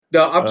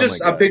No,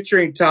 I'm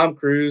picturing Tom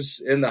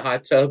Cruise in the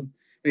hot tub, and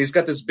he's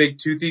got this big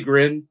toothy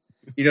grin.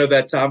 You know,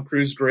 that Tom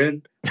Cruise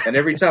grin. And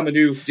every time a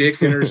new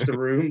dick enters the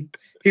room,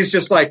 he's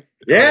just like,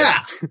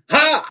 yeah,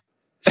 ha.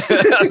 Okay.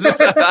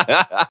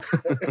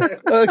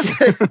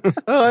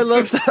 Oh, I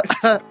love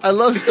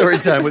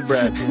Storytime with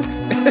Brad.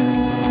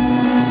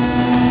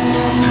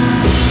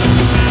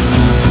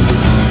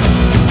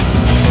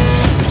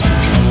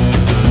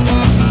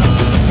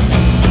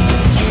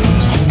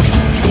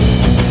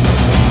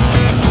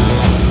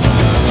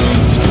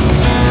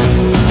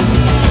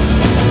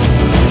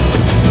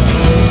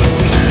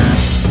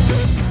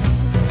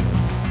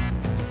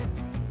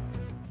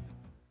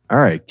 All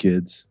right,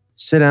 kids.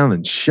 Sit down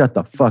and shut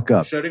the fuck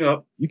up. Shutting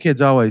up. You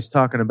kids always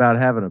talking about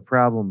having a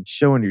problem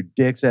showing your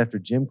dicks after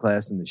gym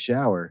class in the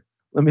shower.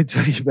 Let me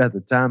tell you about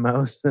the time I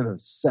was in a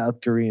South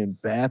Korean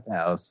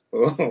bathhouse.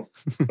 Oh,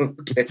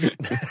 okay.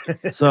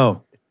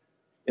 So,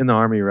 in the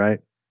Army, right?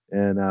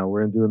 And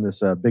we're doing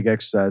this big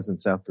exercise in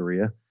South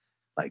Korea,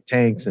 like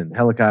tanks and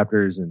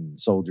helicopters and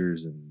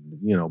soldiers and,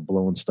 you know,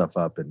 blowing stuff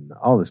up and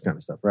all this kind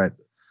of stuff, right?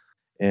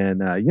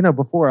 And, you know,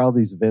 before all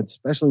these events,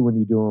 especially when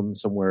you do them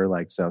somewhere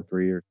like South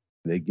Korea,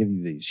 they give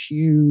you these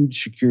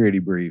huge security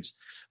briefs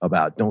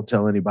about don't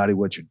tell anybody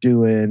what you're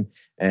doing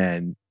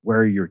and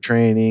where you're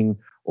training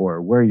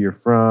or where you're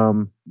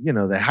from. You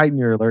know, they heighten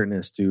your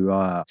alertness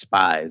to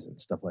spies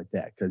and stuff like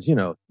that because, you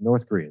know,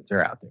 North Koreans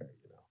are out there,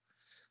 you know.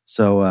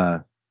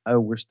 So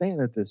we're staying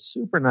at this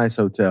super nice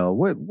hotel,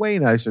 way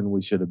nicer than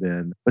we should have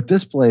been. But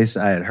this place,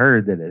 I had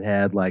heard that it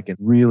had like a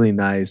really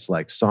nice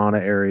like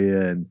sauna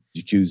area and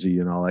jacuzzi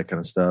and all that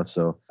kind of stuff.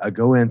 So I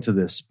go into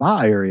this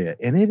spa area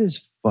and it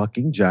is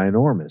fucking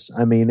ginormous.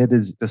 I mean, it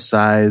is the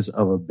size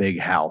of a big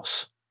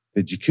house.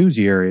 The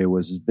jacuzzi area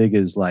was as big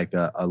as like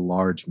a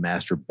large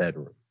master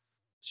bedroom.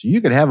 So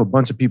you could have a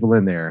bunch of people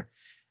in there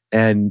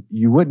and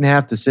you wouldn't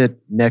have to sit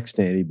next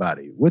to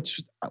anybody, which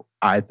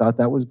I thought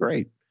that was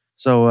great.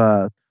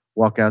 So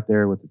walk out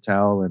there with the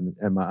towel and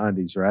my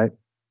undies, right?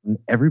 And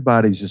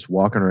everybody's just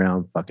walking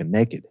around fucking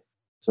naked.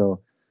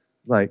 So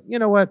like, you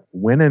know what?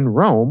 When in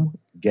Rome,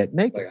 get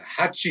naked. Like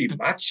a hachi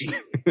machi.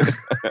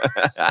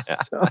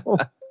 So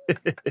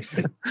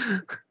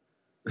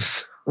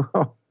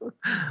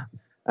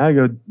I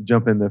go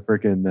jump in the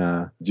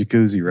freaking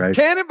jacuzzi, right?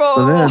 Cannonball!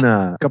 So then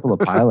a couple of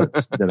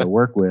pilots that I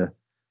work with,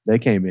 they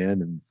came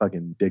in and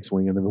fucking dick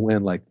swinging in the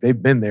wind. Like they've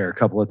been there a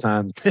couple of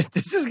times.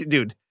 This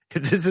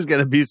is going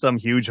to be some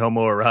huge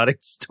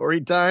homoerotic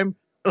story time,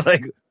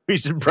 like we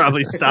should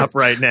probably stop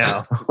right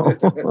now.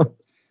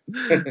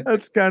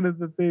 That's kind of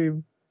the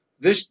theme.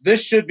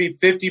 This should be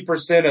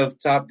 50%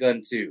 of Top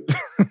Gun 2.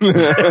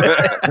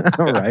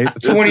 All right.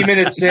 20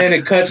 minutes in,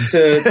 it cuts to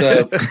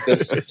the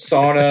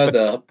sauna,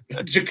 the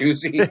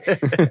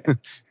jacuzzi.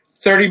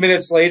 30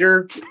 minutes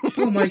later,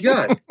 oh my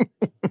God.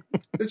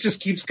 It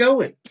just keeps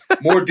going.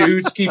 More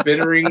dudes keep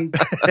entering.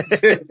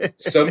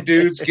 Some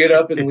dudes get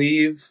up and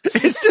leave.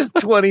 It's just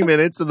 20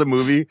 minutes of the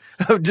movie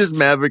of just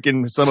Maverick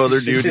and some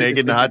other dude naked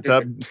in the hot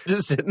tub,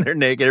 just sitting there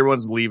naked.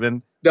 Everyone's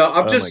leaving. No,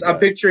 I'm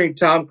picturing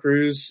Tom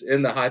Cruise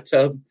in the hot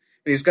tub.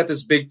 And he's got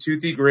this big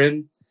toothy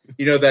grin.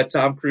 You know, that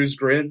Tom Cruise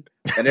grin.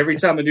 And every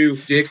time a new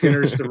dick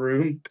enters the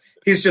room,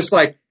 he's just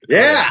like,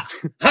 yeah,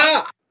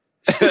 ha.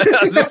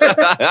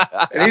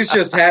 And he's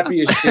just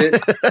happy as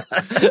shit.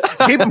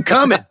 Keep him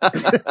coming.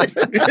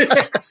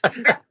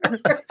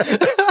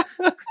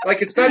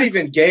 Like it's not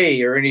even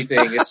gay or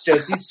anything. It's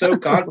just he's so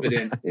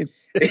confident.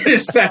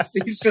 It's fast.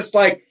 He's just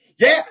like,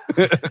 yeah.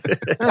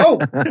 Oh,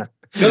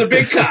 another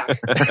big cock.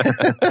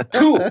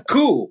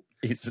 Cool.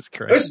 Jesus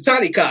Christ. There's a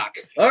tiny cock.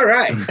 All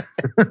right.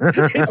 I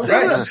just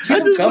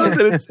love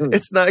that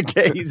it's not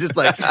gay. He's just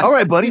like, all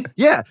right, buddy.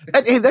 Yeah.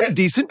 Hey, that's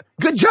decent.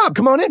 Good job.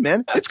 Come on in,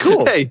 man. It's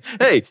cool. Hey,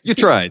 you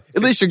tried.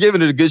 At least you're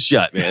giving it a good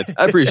shot, man.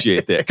 I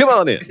appreciate that. Come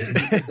on in.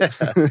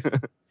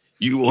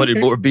 You wanted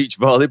more beach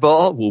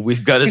volleyball? Well,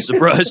 we've got a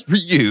surprise for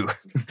you.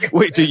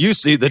 Wait till you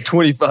see the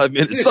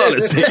 25-minute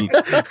sauna scene.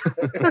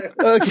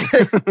 Okay.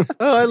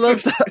 Oh,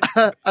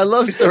 I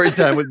love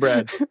Storytime with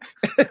Brad.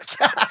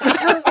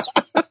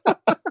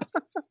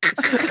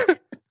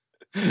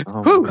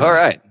 All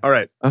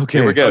right. Okay.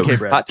 Here we go. Okay,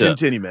 Brad. Hot tub.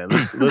 Continue, man.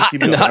 Let's keep In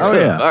going. the hot tub.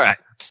 yeah. All right.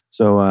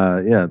 So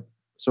yeah.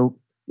 So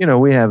you know,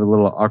 we have a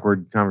little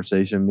awkward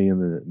conversation, me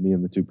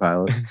and the two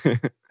pilots.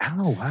 I don't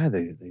know why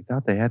they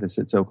thought they had to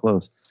sit so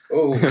close.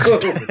 Oh.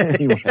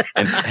 Anyway,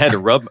 And had to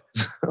rub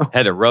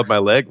my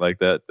leg like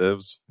that. It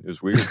was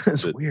weird.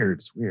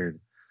 It's weird.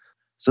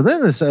 So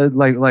then it said,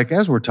 like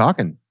as we're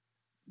talking,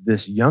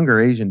 this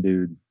younger Asian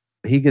dude,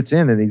 he gets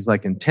in and he's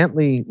like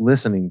intently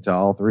listening to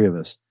all three of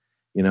us,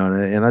 you know,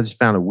 and I just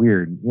found it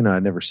weird. You know,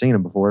 I'd never seen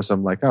him before, so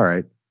I'm like, all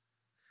right.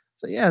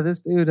 So yeah,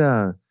 this dude,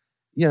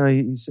 you know,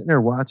 he's sitting there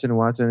watching,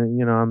 and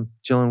you know, I'm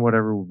chilling,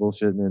 whatever, we're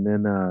bullshitting, and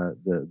then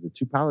the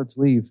two pilots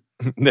leave.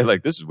 They're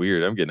like, this is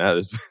weird. I'm getting out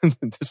of this.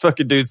 This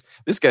fucking this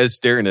guy's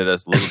staring at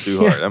us a little too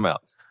hard. I'm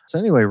out. So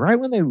anyway, right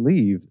when they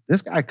leave,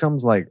 this guy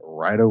comes like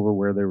right over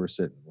where they were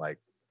sitting, like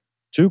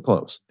too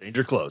close.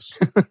 Danger close.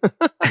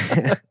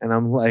 And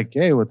I'm like,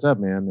 hey, what's up,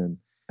 man? And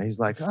And he's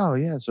like, oh,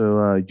 yeah,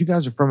 so you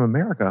guys are from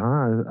America,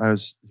 huh? I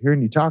was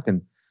hearing you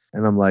talking.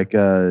 And I'm like,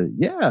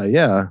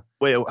 yeah.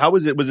 Wait, how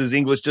was it? Was his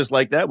English just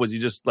like that? Was he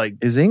just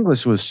like... His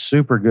English was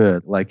super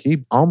good. Like,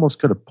 he almost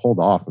could have pulled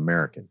off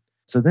American.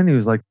 So then he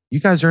was like, you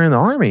guys are in the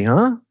Army,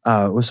 huh?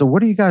 So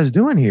what are you guys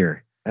doing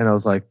here? And I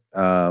was like,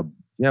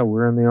 yeah,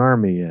 we're in the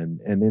Army. And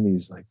then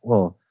he's like,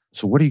 well,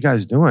 so what are you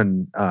guys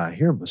doing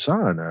here in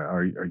Busan?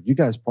 Are you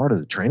guys part of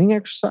the training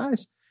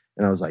exercise?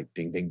 And I was like,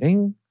 ding, ding,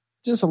 ding.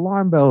 Just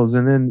alarm bells.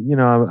 And then,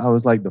 I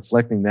was like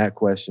deflecting that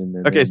question.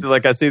 And okay, then, so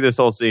like I see this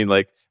whole scene,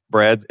 like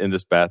Brad's in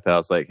this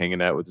bathhouse, like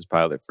hanging out with his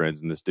pilot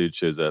friends, and this dude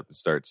shows up and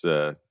starts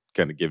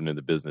kind of giving him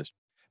the business.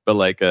 But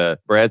like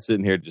Brad's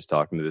sitting here just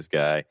talking to this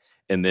guy,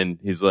 and then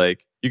he's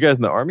like, you guys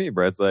in the Army? And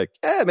Brad's like,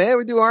 yeah, man,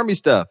 we do Army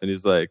stuff. And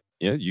he's like,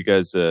 you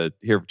guys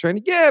here for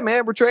training? Yeah,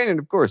 man, we're training,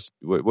 of course.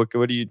 What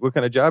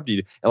kind of job do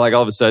you do? And like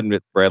all of a sudden,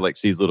 Brad like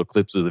sees little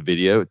clips of the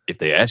video. If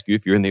they ask you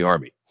if you're in the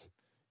Army,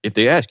 if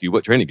they ask you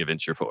what training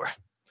events you're for,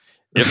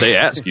 if they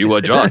ask you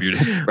what job you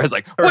do, Brad's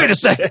like, wait a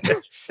second,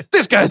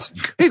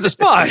 he's a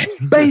spy.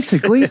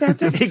 basically,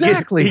 that's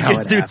exactly he how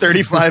gets it through happened.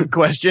 35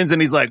 questions,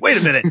 and he's like, wait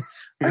a minute.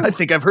 I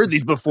think I've heard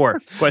these before.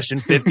 Question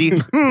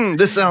 50.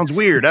 This sounds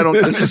weird. I don't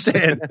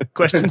understand.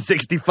 Question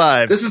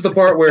 65. This is the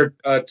part where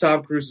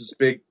Tom Cruise's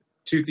big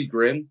toothy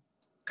grin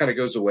kind of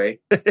goes away.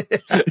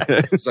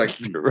 It's like,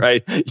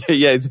 right.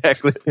 Yeah,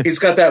 exactly. he's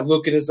got that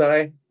look in his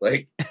eye.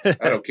 Like,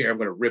 I don't care. I'm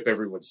going to rip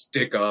everyone's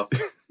dick off.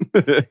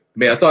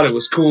 Man, I thought it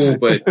was cool,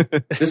 but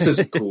this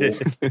isn't cool.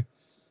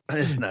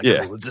 It's not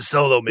cool. It's a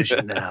solo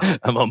mission now.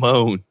 I'm on my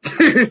own.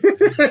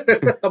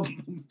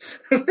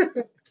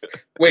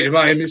 Wait, am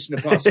I in Mission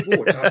Impossible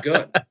or Top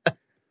Gun?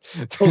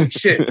 Holy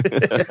shit.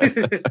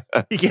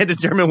 You can't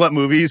determine what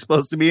movie he's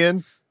supposed to be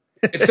in.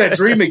 It's that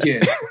dream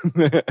again.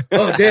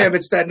 Oh, damn,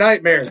 it's that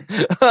nightmare.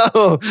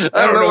 Oh,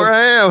 I don't know where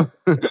I am.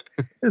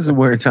 This is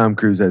where Tom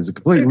Cruise has a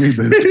complete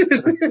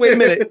reboot. Wait a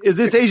minute. Is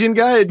this Asian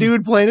guy a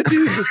dude playing a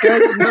dude? This guy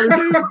is another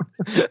dude?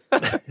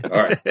 All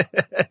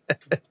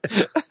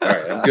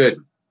right, I'm good.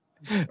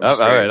 All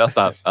right, I'll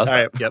stop. All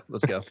right, yep,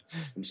 let's go.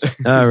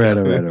 All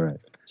right.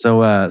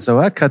 So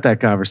I cut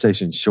that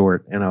conversation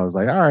short, and I was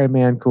like, all right,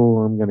 man,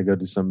 cool. I'm going to go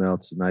do something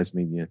else. Nice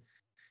meeting you.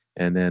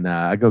 And then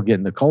I go get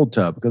in the cold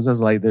tub because I was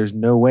like, there's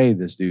no way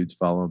this dude's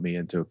following me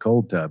into a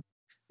cold tub.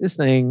 This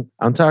thing,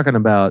 I'm talking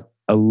about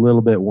a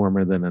little bit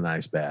warmer than an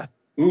ice bath.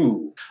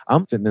 Ooh.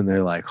 I'm sitting in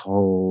there like,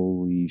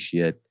 holy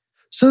shit.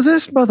 So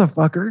this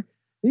motherfucker,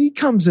 he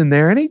comes in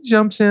there and he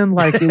jumps in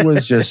like it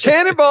was just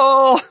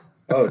cannonball.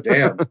 Oh,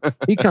 damn.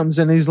 He comes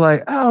in, he's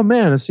like, oh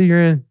man, I see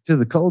you're into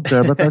the cold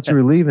tub. I thought you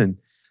were leaving.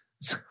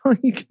 So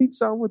he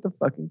keeps on with the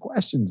fucking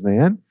questions,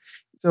 man.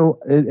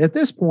 So at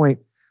this point,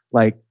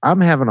 like,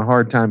 I'm having a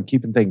hard time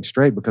keeping things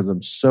straight because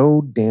I'm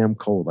so damn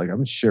cold. Like,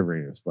 I'm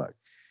shivering as fuck.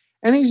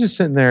 And he's just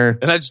sitting there.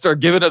 And I just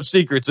start giving up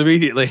secrets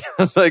immediately.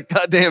 I was like,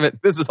 God damn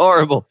it, this is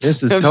horrible.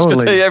 This is I'm totally. just going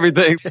to tell you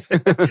everything.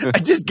 I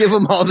just give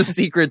him all the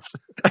secrets.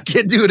 I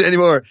can't do it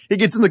anymore. He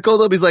gets in the cold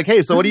tub. He's like,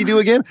 hey, so what do you do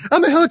again?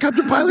 I'm a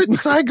helicopter pilot in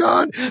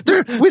Saigon.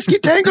 They're Whiskey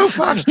Tango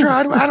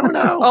Foxtrot. I don't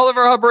know. All of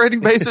our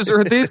operating bases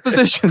are at these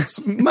positions.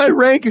 My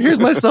rank,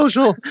 here's my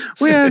social.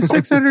 We have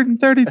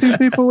 632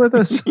 people with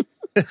us.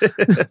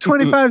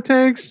 25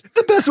 tanks.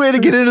 The best way to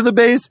get into the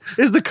base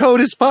is the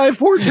code is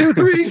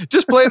 5423.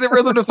 Just play the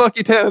rhythm to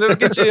Funky Town. It'll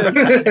get you in.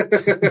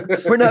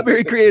 We're not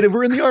very creative.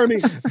 We're in the Army.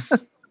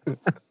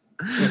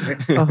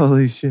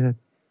 Holy shit.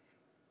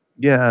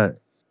 Yeah.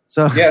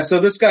 So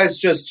this guy's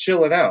just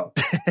chilling out.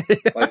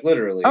 Like,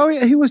 literally. Oh,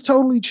 yeah. He was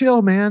totally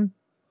chill, man.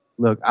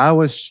 Look, I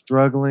was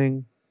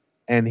struggling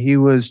and he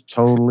was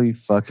totally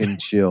fucking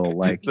chill.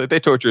 Like, it's like they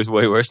torture us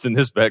way worse than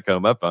this back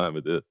home. I'm fine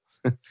with it.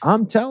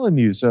 I'm telling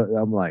you. So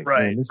I'm like,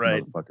 right, man, this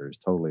right. motherfucker is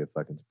totally a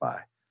fucking spy.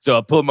 So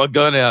I pulled my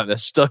gun out and I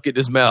stuck it in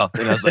his mouth.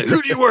 And I was like,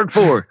 who do you work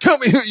for? Tell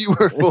me who you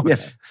work for.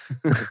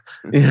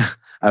 Yeah.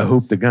 I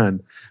hooped the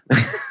gun.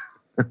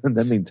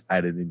 That means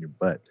hide it in your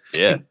butt.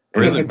 Yeah.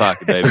 Prison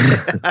pocket, baby.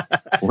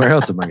 Where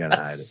else am I going to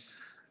hide it?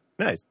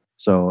 Nice.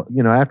 So,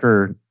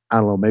 after, I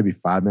don't know, maybe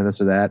 5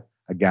 minutes of that,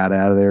 I got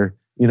out of there,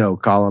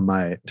 calling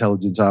my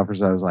intelligence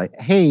officer. I was like,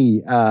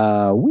 hey,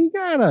 we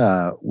got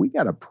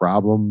a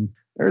problem.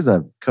 There's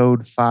a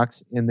code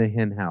fox in the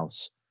hen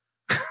house.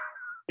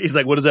 He's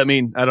like, what does that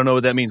mean? I don't know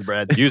what that means,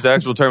 Brad. Use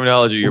actual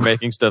terminology. You're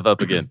making stuff up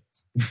again.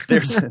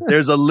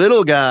 There's a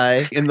little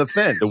guy in the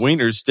fence. The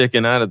wiener's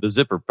sticking out of the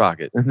zipper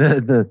pocket.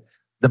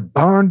 The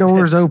barn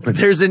door's open.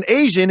 There's an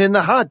Asian in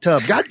the hot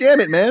tub. God damn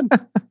it, man.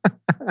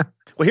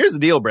 Well, here's the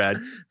deal, Brad.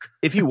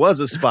 If he was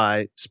a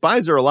spy,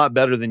 spies are a lot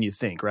better than you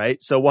think,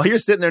 right? So while you're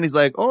sitting there and he's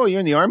like, oh, you're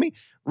in the Army?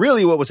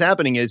 Really what was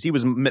happening is he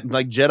was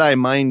like Jedi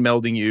mind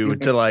melding you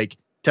to like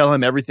tell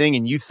him everything,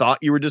 and you thought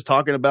you were just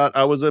talking about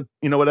I was a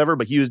whatever,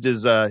 but he used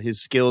his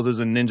skills as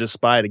a ninja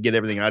spy to get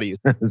everything out of you.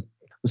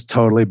 Was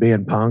totally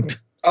being punked.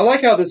 I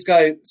like how this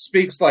guy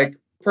speaks like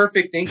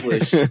perfect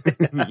English.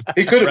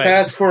 He could have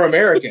passed for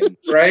American,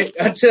 right?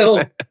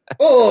 Until,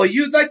 oh,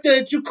 you like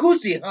the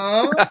jacuzzi,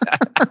 huh?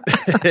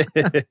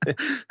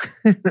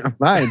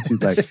 Mine,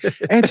 she's like,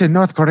 it's a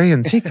North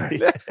Korean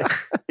secret.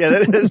 Yeah,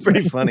 that is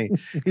pretty funny.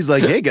 He's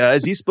like, hey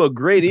guys, he spoke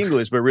great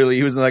English, but really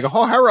he was like,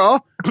 oh, hello.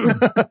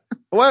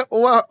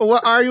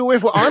 What are you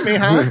with Army,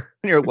 huh?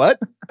 And you're what?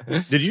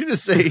 Did you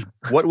just say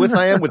what with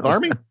I am with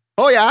Army?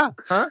 Oh yeah,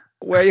 huh?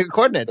 Where are your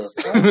coordinates?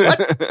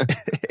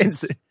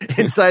 What?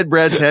 Inside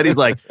Brad's head, he's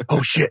like,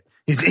 oh shit,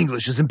 his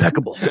English is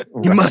impeccable.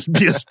 He must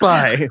be a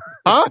spy.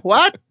 Huh?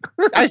 What?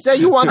 I say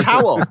you want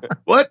towel.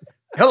 What?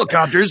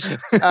 Helicopters.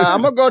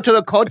 I'm going to go to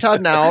the cold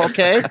tub now,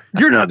 okay?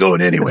 You're not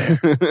going anywhere.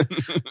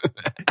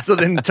 So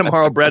then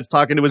tomorrow Brad's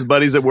talking to his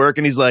buddies at work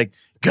and he's like,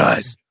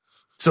 guys,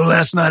 so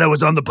last night I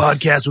was on the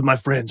podcast with my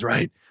friends,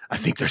 right? I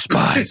think they're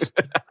spies.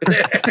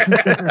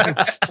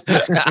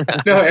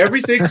 No,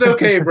 everything's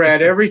okay,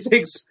 Brad.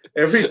 Everything's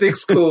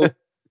cool.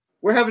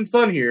 We're having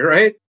fun here,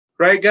 right?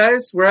 Right,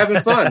 guys? We're having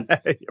fun.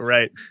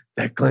 Right.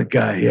 That Clint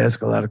guy, he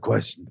asks a lot of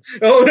questions.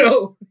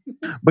 Oh,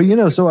 no.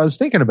 But, so I was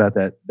thinking about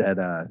that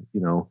that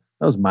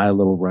was my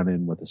little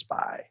run-in with a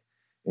spy.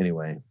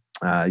 Anyway,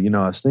 I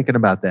was thinking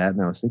about that,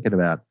 and I was thinking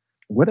about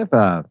what if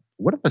a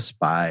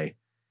spy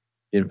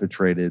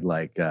infiltrated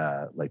like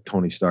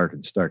Tony Stark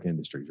and Stark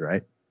Industries,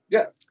 right?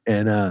 Yeah.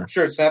 And I'm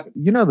sure it's happened.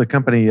 The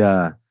company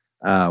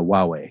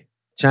Huawei,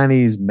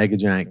 Chinese mega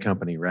giant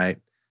company, right?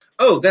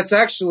 Oh, that's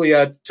actually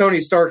Tony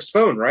Stark's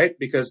phone, right?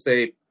 Because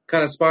they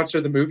kind of sponsor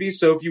the movie.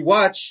 So if you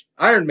watch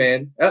Iron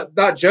Man,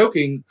 not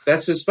joking,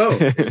 that's his phone.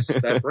 It's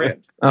that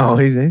brand. Oh,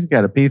 he's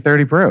got a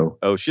P30 Pro.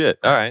 Oh shit!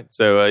 All right,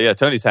 so yeah,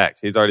 Tony's hacked.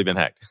 He's already been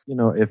hacked.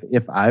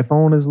 If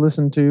iPhone has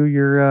listened to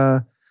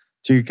your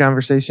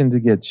conversation to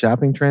get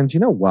shopping trends,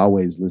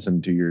 Huawei's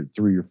listened to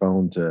through your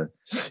phone to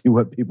see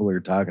what people are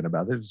talking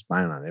about. They're just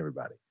spying on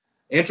everybody.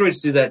 Androids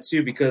do that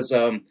too because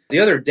the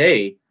other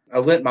day I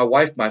lent my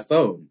wife my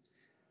phone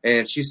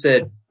and she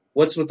said,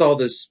 "What's with all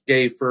this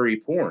gay furry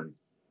porn?"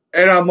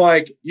 And I'm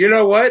like, you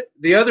know what?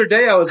 The other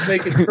day I was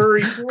making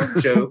furry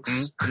porn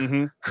jokes.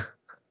 Mm-hmm.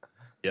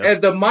 Yep.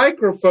 And the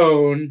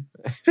microphone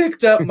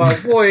picked up my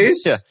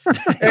voice,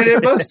 and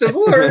it must have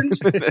learned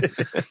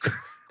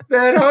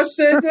that I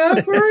said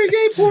furry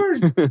gay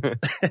porn.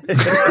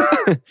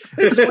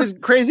 It's the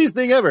craziest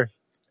thing ever.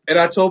 And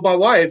I told my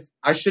wife,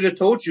 I should have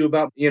told you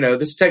about,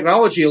 this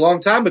technology a long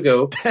time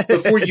ago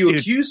before you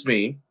accused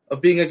me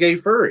of being a gay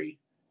furry.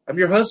 I'm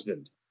your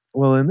husband.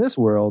 Well, in this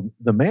world,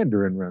 the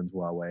Mandarin runs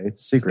Huawei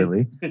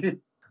secretly.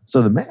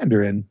 So the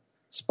Mandarin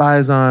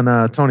spies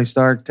on Tony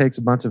Stark, takes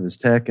a bunch of his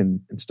tech, and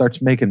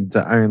starts making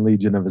the Iron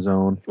Legion of his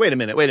own. Wait a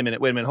minute.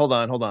 Hold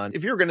on.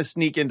 If you were going to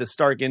sneak into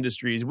Stark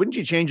Industries, wouldn't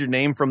you change your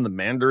name from the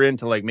Mandarin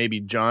to like maybe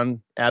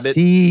John Abbott?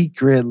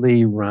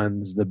 Secretly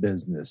runs the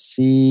business.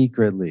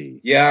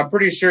 Secretly. Yeah, I'm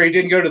pretty sure he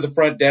didn't go to the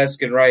front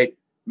desk and write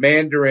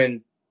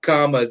Mandarin,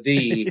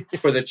 the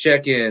for the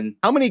check-in.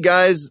 How many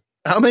guys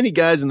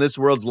in this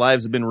world's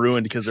lives have been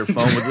ruined because their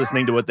phone was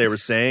listening to what they were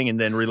saying and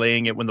then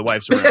relaying it when the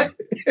wife's around?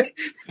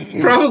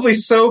 Probably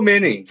so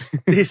many.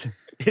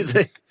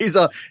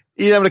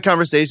 You're having a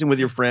conversation with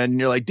your friend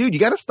and you're like, dude, you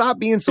got to stop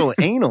being so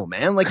anal,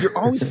 man. Like, you're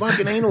always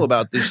fucking anal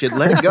about this shit.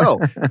 Let it go.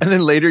 And then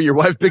later your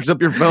wife picks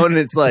up your phone and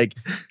it's like,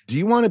 do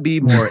you want to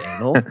be more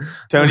anal?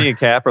 Tony and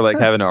Cap are like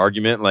having an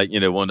argument. Like,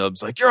 one of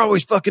them's like, you're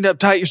always fucking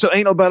uptight. You're so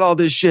anal about all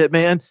this shit,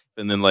 man.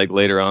 And then like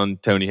later on,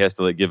 Tony has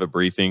to like give a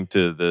briefing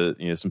to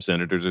the, some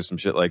senators or some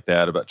shit like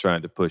that about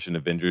trying to push an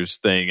Avengers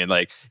thing. And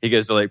like, he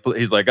goes to like,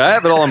 he's like, I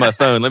have it all on my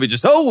phone. Let me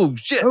just, oh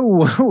shit.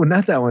 Oh,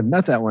 not that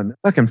one.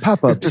 Fucking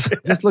pop-ups.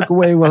 Just look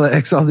away while I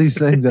X all these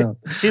things out.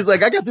 He's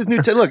like, I got this new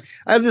look,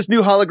 I have this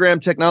new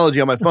hologram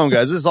technology on my phone,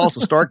 guys. This is also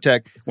Stark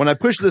Tech. When I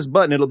push this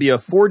button, it'll be a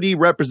 4D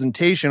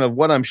representation of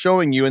what I'm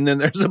showing you. And then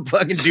there's a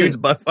fucking dude's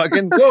butt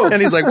fucking. Whoa.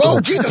 And he's like,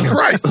 whoa, Jesus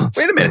Christ.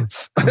 Wait a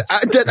minute.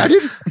 I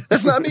didn't,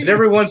 that's not me. And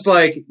everyone's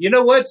like, you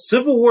know what?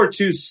 Civil War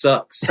II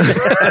sucks.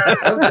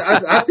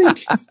 I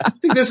think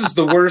this is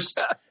the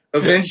worst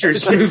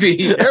Avengers movie.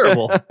 It's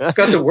terrible. It's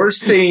got the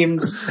worst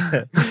themes.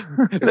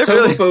 It's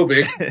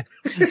homophobic.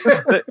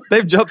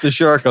 They've jumped the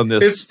shark on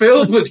this. It's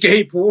filled with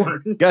gay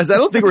porn. Guys, I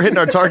don't think we're hitting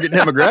our target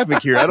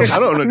demographic here. I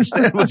don't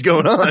understand what's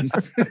going on.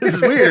 This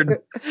is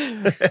weird.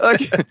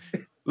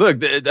 Look,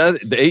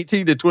 the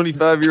 18 to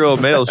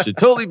 25-year-old males should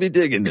totally be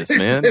digging this,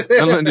 man. I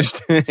don't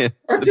understand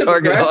the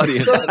target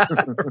audience.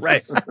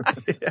 Right.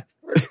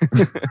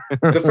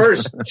 The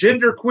first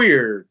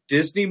genderqueer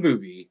Disney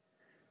movie,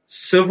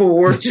 Civil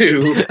War II.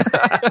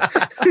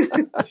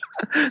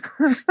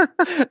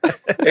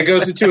 It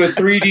goes into a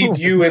 3D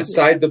view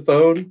inside the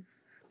phone,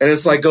 and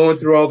it's like going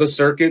through all the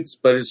circuits,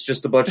 but it's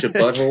just a bunch of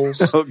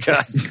buttholes. Oh,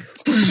 God.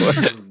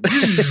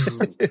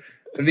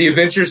 And the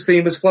Avengers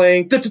theme is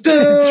playing.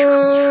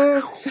 Da-da-da!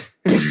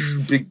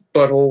 Big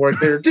butthole right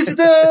there.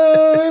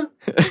 Da-da-da!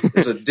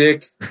 There's a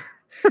dick.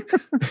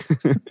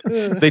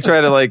 They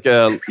try to like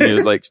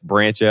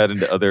branch out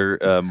into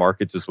other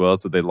markets as well.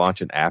 So they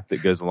launch an app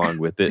that goes along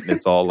with it, and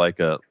it's all like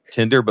a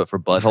Tinder, but for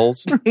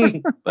buttholes.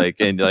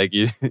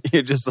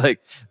 You're just like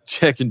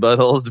checking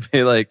buttholes to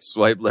be like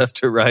swipe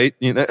left or right,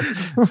 you know?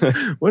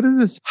 What is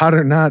this hot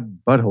or not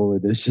butthole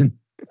edition?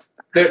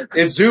 It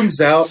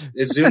zooms out,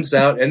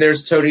 and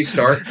there's Tony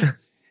Stark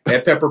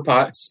and Pepper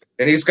Potts,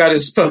 and he's got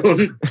his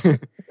phone, and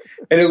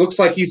it looks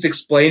like he's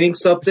explaining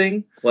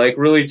something like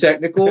really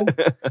technical,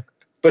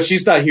 but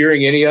she's not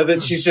hearing any of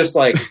it. She's just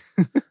like,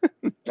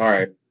 all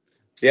right,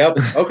 yep,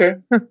 okay.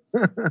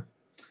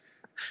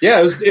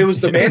 Yeah, it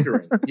was the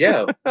Mandarin.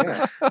 Yeah.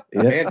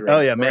 Mandarin. Oh,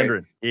 yeah, right.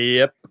 Mandarin.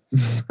 Yep.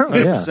 Oh,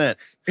 yeah. 100%.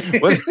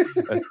 What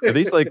are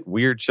these like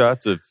weird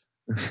shots of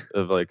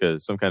like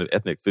some kind of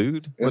ethnic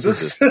food? What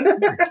is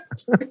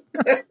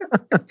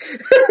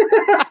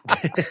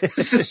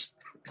this?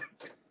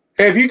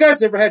 Hey, have you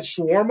guys ever had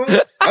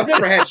shawarma? I've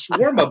never had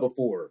shawarma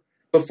before.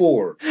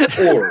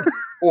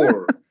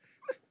 Or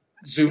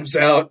zooms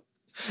out.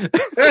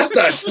 That's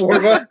not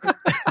shawarma.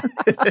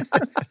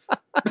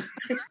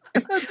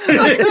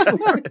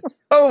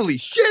 Holy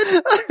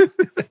shit!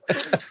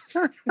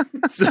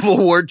 Civil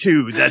War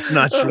II. That's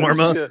not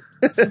shawarma.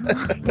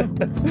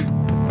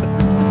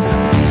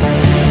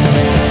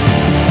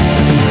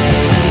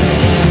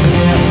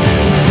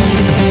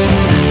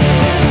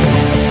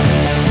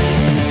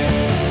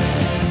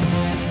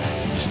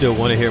 Still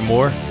want to hear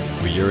more?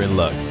 Well, you're in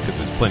luck, because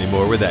there's plenty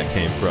more where that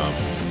came from.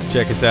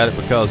 Check us out at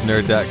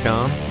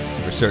becausnerd.com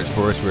or search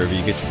for us wherever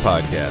you get your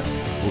podcast.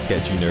 We'll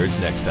catch you nerds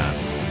next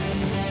time.